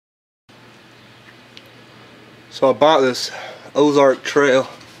So I bought this Ozark Trail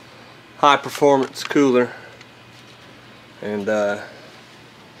high performance cooler, and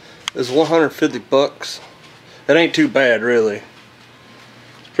it's 150 bucks. It ain't too bad really.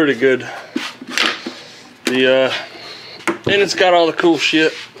 It's pretty good. And it's got all the cool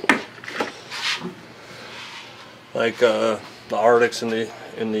shit like the Arctics and the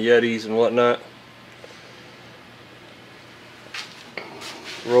Yetis and whatnot.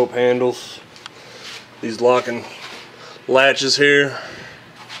 Rope handles, these locking latches here,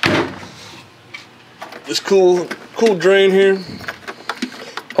 this cool drain here.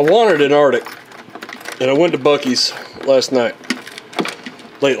 I wanted an Arctic, and I went to Buc-ee's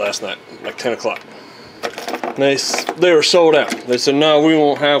late last night, like 10 o'clock. They were sold out. They said, no, we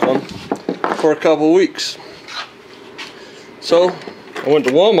won't have one for a couple weeks. So I went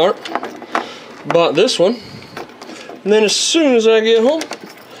to Walmart, bought this one, and then as soon as I get home,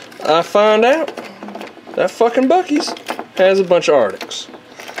 I find out that fucking Buc-ee's has a bunch of Arctics.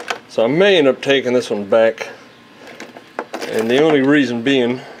 So I may end up taking this one back, and the only reason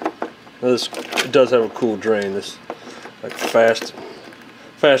being, it does have a cool drain. This like fast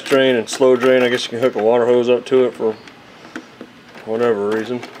drain and slow drain. I guess you can hook a water hose up to it for whatever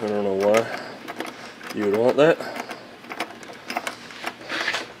reason. I don't know why you would want that.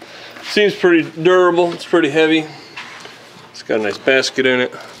 Seems pretty durable. It's pretty heavy. It's got a nice basket in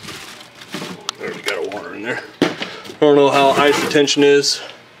it. Already got a water in there. I don't know how ice retention is.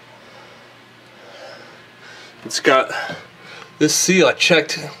 It's got this seal. I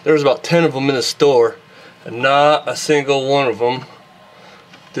checked. There was about 10 of them in the store, and not a single one of them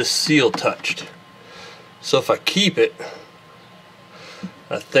this seal touched. So if I keep it,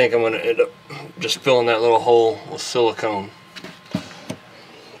 I think I'm going to end up just filling that little hole with silicone.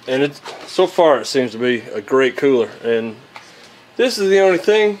 And so far it seems to be a great cooler. And this is the only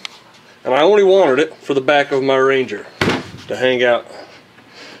thing, and I only wanted it for the back of my Ranger to hang out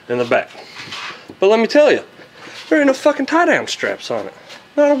in the back. But let me tell you, there ain't no fucking tie-down straps on it.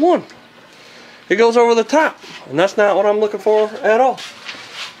 Not a one. It goes over the top, and that's not what I'm looking for at all.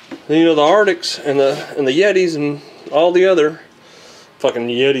 You know, the Arctics and the Yetis and all the other fucking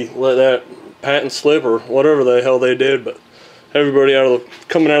Yeti let that patent slip or whatever the hell they did, but everybody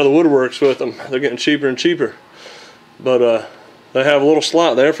coming out of the woodworks with them. They're getting cheaper and cheaper. But they have a little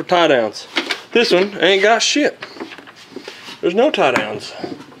slot there for tie downs. This one ain't got shit. There's no tie downs. I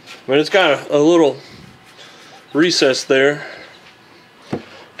mean, it's got a little recess there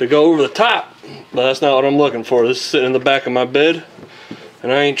to go over the top, but that's not what I'm looking for. This is sitting in the back of my bed,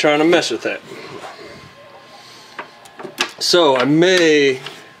 and I ain't trying to mess with that. So I may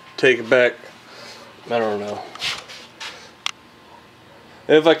take it back. I don't know.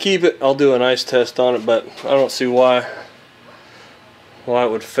 If I keep it, I'll do an ice test on it, but I don't see why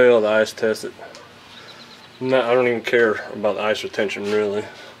it would fail the ice test. I don't even care about the ice retention really.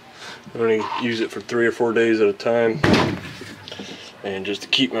 I only use it for 3 or 4 days at a time, and just to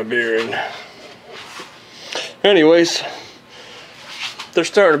keep my beer in. Anyways, they're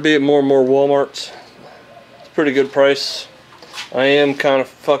starting to be at more and more Walmarts. It's a pretty good price. I am kind of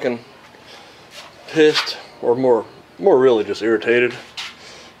fucking pissed, or more really just irritated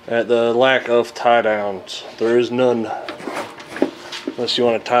at the lack of tie downs. There is none, unless you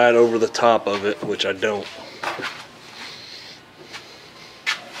want to tie it over the top of it, which I don't.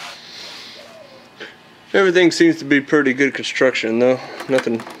 Everything seems to be pretty good construction though.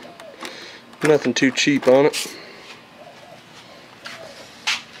 Nothing too cheap on it.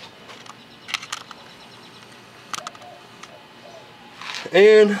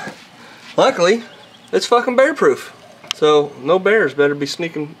 And luckily, it's fucking bear proof. So no bears better be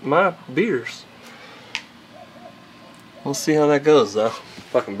sneaking my beers. We'll see how that goes though.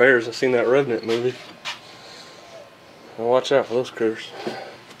 Fucking bears, I've seen that Revenant movie. I'll watch out for those critters.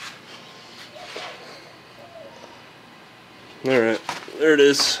 Alright, there it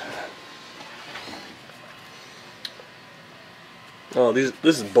is. Oh, this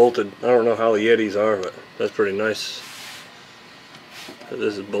is bolted. I don't know how the Yetis are, but that's pretty nice.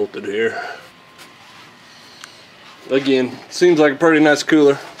 This is bolted here. Again, seems like a pretty nice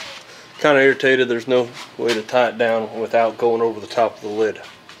cooler. Kind of irritated there's no way to tie it down without going over the top of the lid.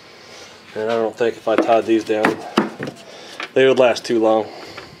 And I don't think if I tied these down, they would last too long.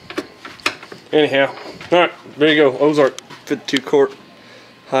 Anyhow, alright, there you go. Ozark 52 quart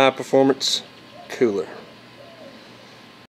high performance cooler.